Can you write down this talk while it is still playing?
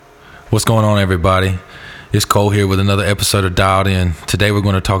What's going on, everybody? It's Cole here with another episode of Dialed In. Today we're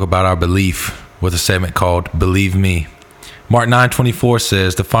going to talk about our belief with a segment called Believe Me. Mark 9:24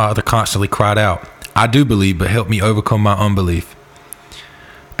 says, the Father constantly cried out, I do believe, but help me overcome my unbelief.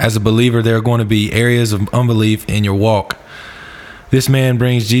 As a believer, there are going to be areas of unbelief in your walk. This man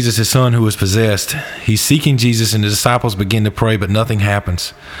brings Jesus, his son, who was possessed. He's seeking Jesus, and the disciples begin to pray, but nothing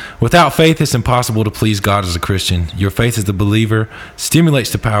happens. Without faith, it's impossible to please God as a Christian. Your faith as the believer stimulates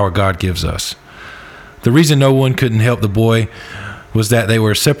the power God gives us. The reason no one couldn't help the boy was that they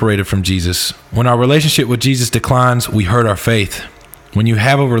were separated from Jesus. When our relationship with Jesus declines, we hurt our faith. When you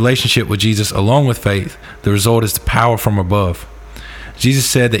have a relationship with Jesus along with faith, the result is the power from above. Jesus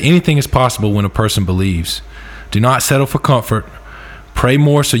said that anything is possible when a person believes. Do not settle for comfort. Pray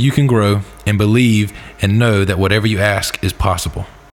more so you can grow, and believe and know that whatever you ask is possible.